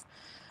achieve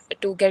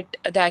to get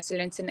the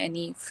excellence in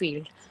any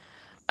field.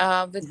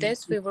 With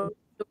this, we will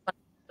conclude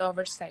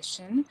our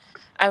session.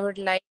 I would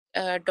like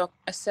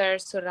Dr. Sir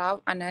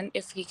Surav Anand,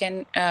 if he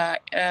can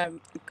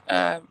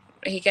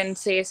he can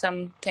say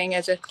something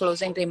as a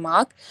closing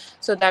remark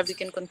so that we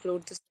can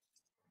conclude this.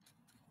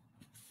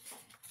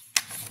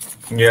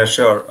 Yeah,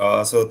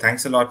 sure. So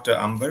thanks a lot,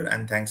 Amber,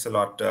 and thanks a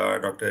lot,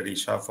 Dr.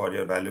 Risha, for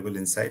your valuable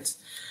insights.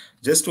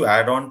 Just to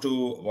add on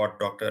to what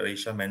Dr.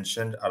 Risha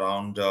mentioned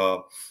around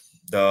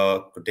the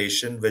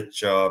quotation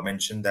which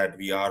mentioned that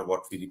we are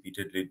what we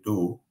repeatedly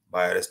do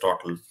by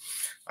Aristotle,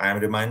 I am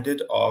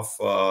reminded of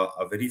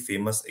a very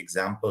famous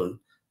example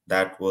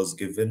that was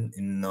given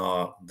in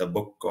the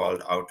book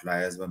called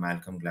Outliers by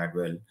Malcolm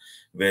Gladwell,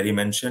 where he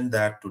mentioned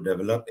that to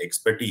develop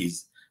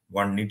expertise,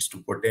 one needs to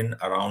put in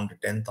around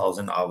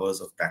 10,000 hours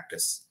of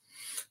practice.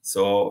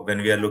 So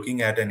when we are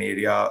looking at an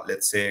area,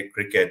 let's say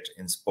cricket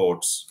in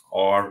sports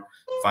or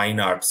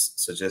fine arts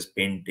such as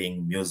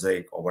painting,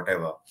 music, or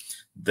whatever,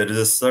 there is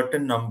a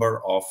certain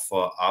number of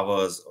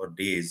hours or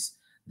days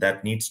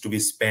that needs to be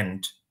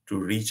spent to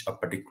reach a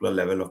particular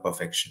level of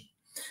perfection.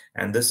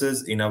 And this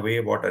is, in a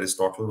way, what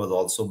Aristotle was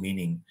also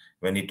meaning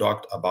when he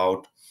talked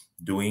about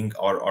doing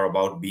or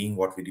about being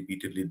what we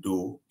repeatedly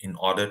do in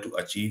order to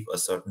achieve a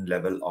certain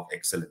level of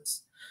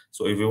excellence.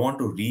 So, if we want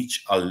to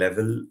reach a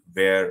level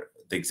where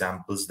the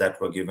examples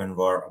that were given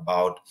were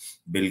about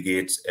Bill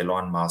Gates,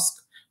 Elon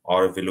Musk,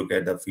 or if we look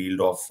at the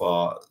field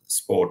of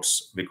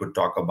sports, we could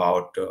talk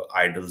about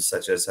idols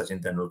such as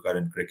Sachin Tendulkar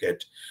in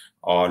cricket,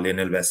 or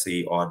Lionel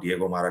Messi, or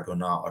Diego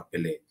Maradona, or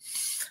Pele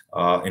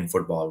in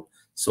football.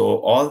 So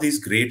all these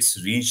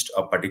greats reached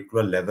a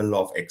particular level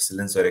of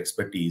excellence or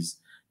expertise,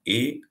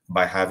 A,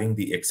 by having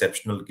the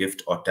exceptional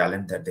gift or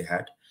talent that they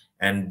had,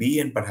 and B,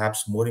 and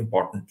perhaps more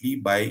importantly,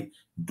 by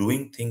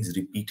doing things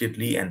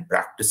repeatedly and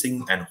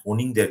practicing and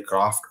honing their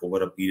craft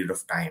over a period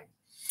of time.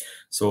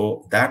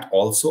 So that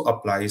also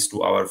applies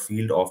to our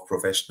field of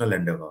professional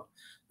endeavor.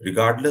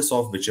 Regardless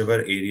of whichever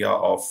area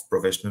of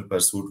professional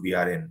pursuit we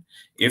are in,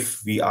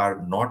 if we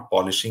are not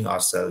polishing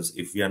ourselves,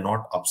 if we are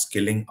not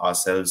upskilling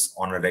ourselves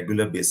on a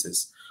regular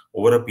basis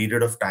over a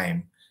period of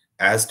time,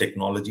 as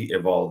technology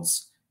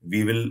evolves,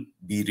 we will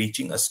be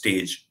reaching a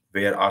stage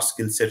where our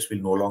skill sets will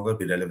no longer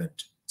be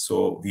relevant.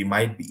 So we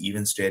might be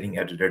even staring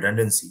at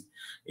redundancy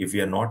if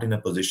we are not in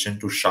a position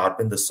to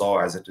sharpen the saw,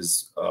 as it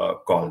is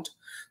called.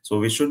 So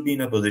we should be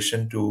in a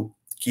position to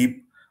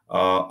keep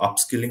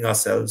upskilling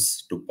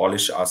ourselves, to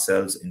polish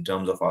ourselves in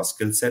terms of our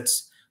skill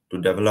sets, to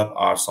develop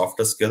our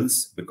softer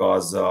skills,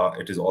 because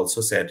it is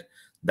also said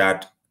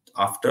that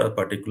after a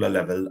particular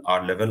level,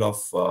 our level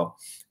of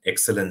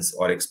excellence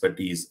or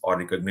expertise or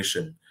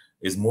recognition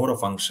is more a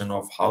function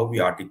of how we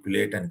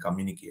articulate and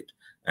communicate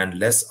and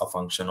less a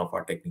function of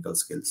our technical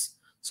skills.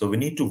 So we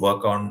need to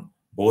work on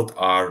both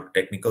our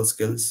technical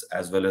skills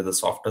as well as the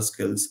softer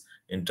skills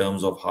in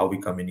terms of how we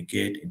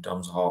communicate, in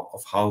terms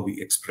of how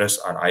we express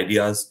our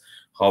ideas,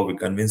 how we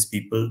convince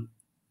people,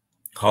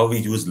 how we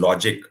use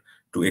logic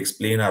to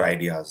explain our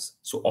ideas.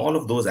 So all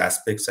of those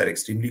aspects are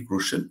extremely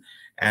crucial.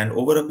 And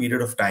over a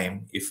period of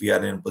time, if we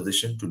are in a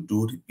position to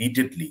do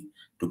repeatedly,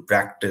 to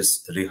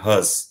practice,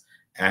 rehearse,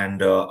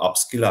 and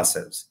upskill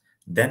ourselves,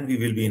 then we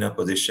will be in a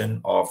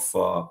position of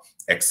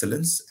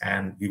excellence,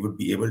 and we would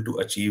be able to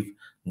achieve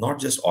not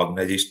just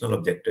organizational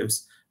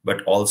objectives,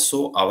 but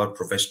also our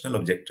professional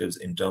objectives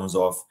in terms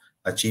of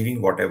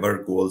achieving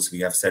whatever goals we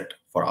have set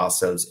for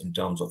ourselves in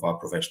terms of our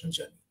professional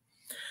journey.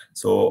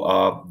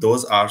 So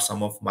those are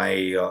some of my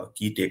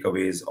key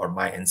takeaways or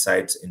my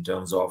insights in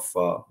terms of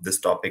this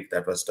topic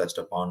that was touched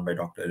upon by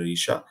Dr.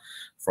 Arisha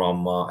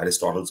from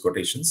Aristotle's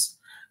quotations.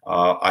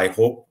 I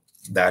hope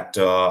that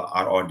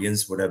our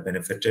audience would have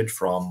benefited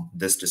from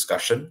this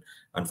discussion.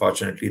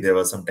 Unfortunately, there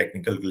were some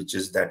technical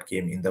glitches that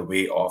came in the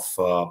way of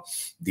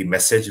the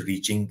message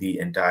reaching the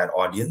entire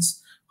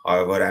audience.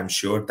 However, I'm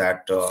sure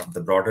that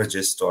the broader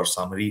gist or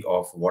summary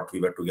of what we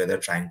were together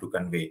trying to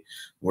convey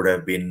would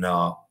have been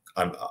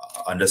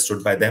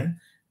understood by them,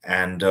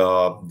 and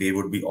they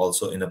would be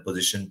also in a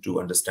position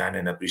to understand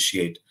and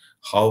appreciate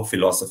how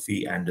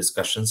philosophy and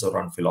discussions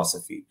around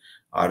philosophy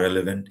are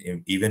relevant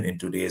even in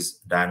today's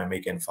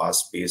dynamic and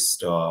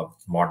fast-paced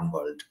modern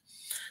world.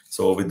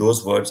 So with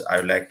those words, I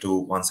would like to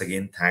once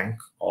again thank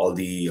all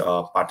the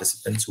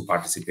participants who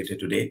participated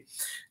today,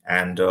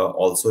 and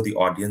also the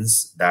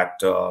audience that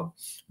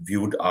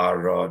viewed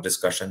our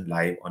discussion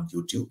live on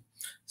YouTube.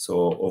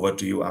 So over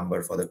to you,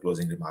 Amber, for the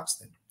closing remarks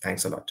then.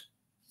 Thanks a lot.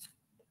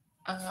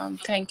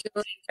 Thank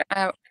you,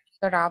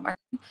 Ram.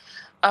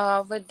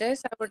 With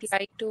this, I would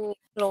like to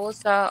close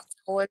the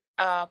whole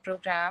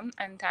program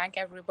and thank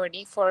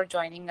everybody for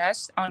joining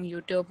us on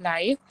YouTube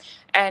Live.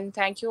 And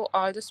thank you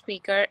all the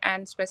speaker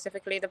and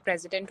specifically the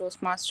President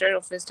Toastmaster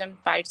of Wisdom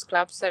Bites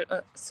Club,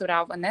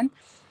 Suravanan,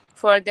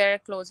 for their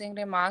closing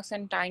remarks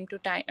and time to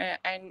time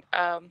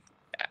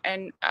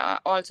and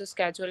also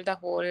schedule the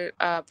whole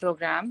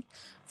program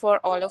for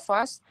all of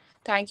us.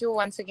 Thank you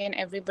once again,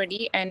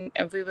 everybody, and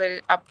we will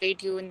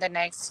update you in the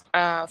next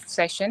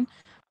session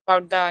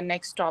about the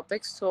next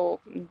topic. So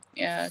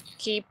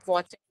keep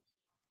watching,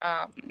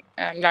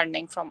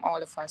 learning from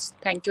all of us.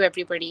 Thank you,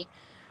 everybody.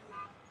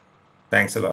 Thanks a lot.